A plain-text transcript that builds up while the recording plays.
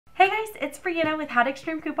Hey guys, it's Brianna with How to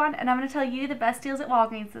Extreme Coupon, and I'm going to tell you the best deals at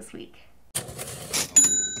Walgreens this week.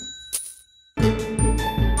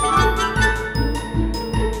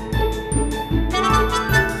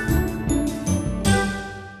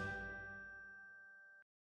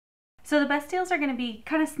 So the best deals are going to be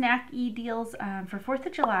kind of snacky deals for 4th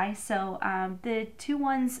of July. So the two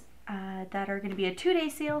ones that are going to be a 2-day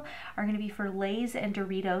sale are going to be for Lay's and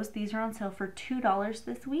Doritos. These are on sale for $2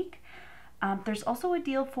 this week. There's also a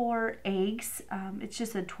deal for eggs. It's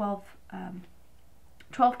just a 12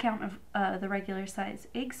 count of the regular size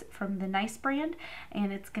eggs from the Nice brand,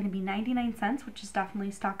 and it's going to be 99 cents, which is definitely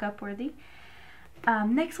stock up worthy.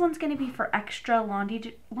 Next one's going to be for extra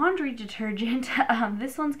laundry detergent.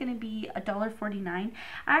 This one's going to be $1.49. I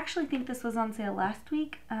actually think this was on sale last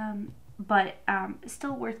week, but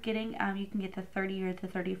still worth getting. You can get the 30 or the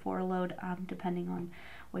 34 load depending on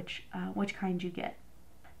which kind you get.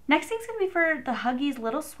 Next thing's going to be for the Huggies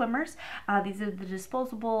Little Swimmers. These are the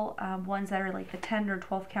disposable ones that are like the 10 or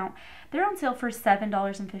 12 count. They're on sale for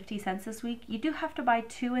 $7.50 this week. You do have to buy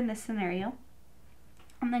 2 in this scenario.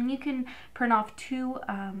 And then you can print off 2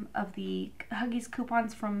 of the Huggies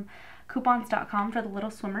coupons from coupons.com for the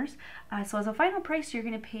Little Swimmers. So as a final price, you're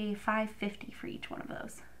going to pay $5.50 for each one of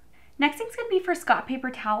those. Next thing's going to be for Scott paper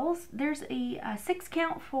towels. There's a 6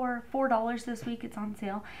 count for $4 this week. It's on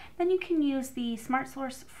sale. Then you can use the Smart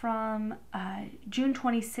Source from June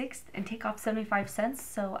 26th and take off 75 cents.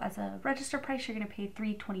 So as a register price, you're going to pay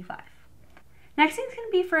 $3.25. Next thing's going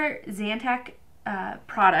to be for Zantac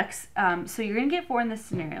products. So you're going to get 4 in this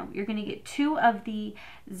scenario. You're going to get 2 of the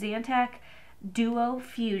Zantac Duo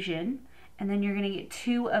Fusion, and then you're going to get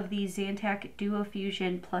 2 of the Zantac Duo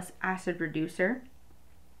Fusion plus Acid Reducer.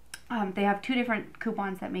 They have 2 different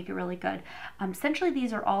coupons that make it really good. Essentially,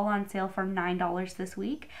 these are all on sale for $9 this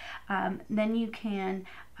week. Then you can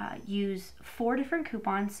use 4 different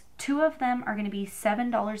coupons. 2 of them are going to be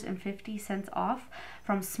 $7.50 off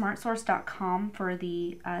from smartsource.com for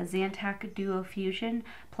the Zantac Duo Fusion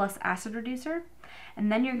plus Acid Reducer. And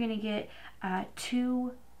then you're going to get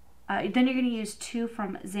 2. Then you're going to use 2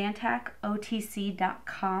 from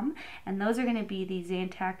ZantacOTC.com, and those are going to be the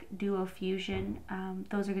Zantac Duo Fusion.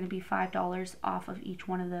 Those are going to be $5 off of each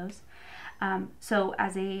one of those. So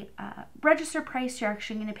as a register price, you're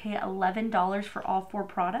actually going to pay $11 for all 4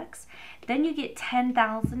 products. Then you get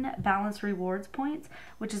 10,000 Balance Rewards points,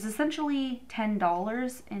 which is essentially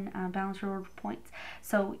 $10 in Balance Rewards points.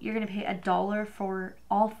 So you're going to pay $1 for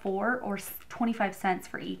all 4, or 25 cents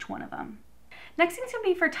for each one of them. Next thing's going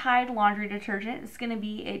to be for Tide laundry detergent. It's going to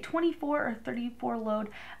be a 24 or 34 load,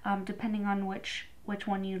 depending on which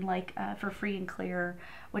one you'd like, for free and clear,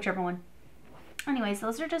 whichever one. Anyways,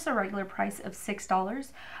 those are just a regular price of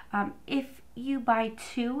 $6. If you buy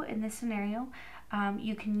 2 in this scenario,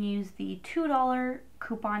 you can use the $2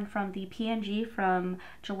 coupon from the P&G from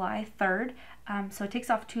July 3rd. So it takes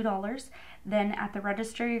off $2. Then at the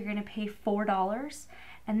register, you're going to pay $4.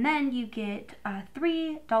 And then you get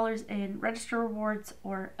 $3 in register rewards,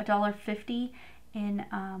 or $1.50 in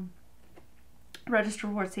register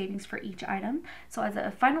reward savings for each item. So as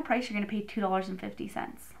a final price, you're going to pay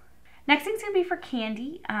 $2.50. Next thing's going to be for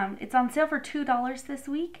candy. It's on sale for $2 this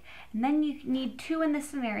week, and then you need 2 in this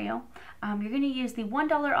scenario. You're going to use the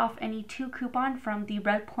 $1 off any 2 coupon from the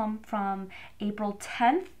Red Plum from April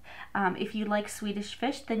 10th. If you like Swedish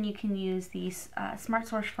Fish, then you can use the Smart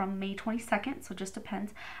Source from May 22nd, so it just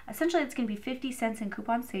depends. Essentially, it's going to be 50 cents in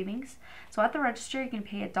coupon savings. So at the register, you're going to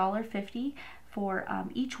pay $1.50 for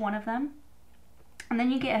each one of them. And then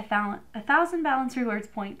you get 1,000 Balance Rewards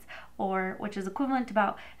points, or which is equivalent to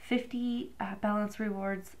about 50 Balance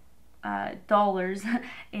Rewards dollars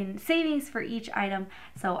in savings for each item.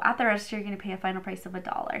 So at the register, you're going to pay a final price of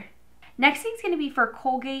 $1. Next thing's going to be for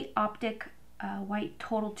Colgate Optic White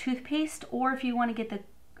Total Toothpaste, or if you want to get the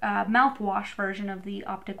mouthwash version of the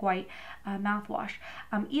Optic White mouthwash.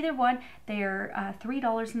 Either one, they're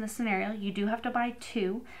 $3 in the scenario. You do have to buy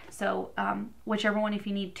 2, so whichever one, if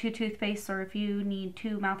you need 2 toothpastes or if you need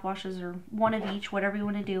 2 mouthwashes or 1 of each, whatever you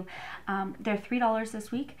want to do, they're $3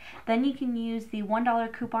 this week. Then you can use the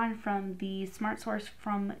 $1 coupon from the Smart Source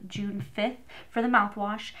from June 5th for the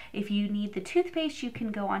mouthwash. If you need the toothpaste, you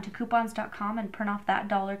can go onto coupons.com and print off that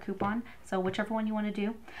 $1 coupon, so whichever one you want to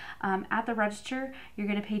do. At the register, you're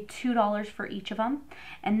going to pay $2 for each of them,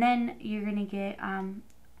 and then you're going to get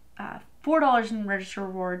 $4 in register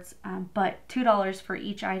rewards, but $2 for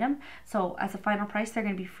each item. So as a final price, they're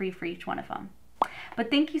going to be free for each one of them. But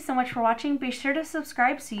thank you so much for watching. Be sure to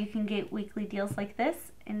subscribe so you can get weekly deals like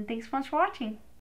this, and thanks so much for watching.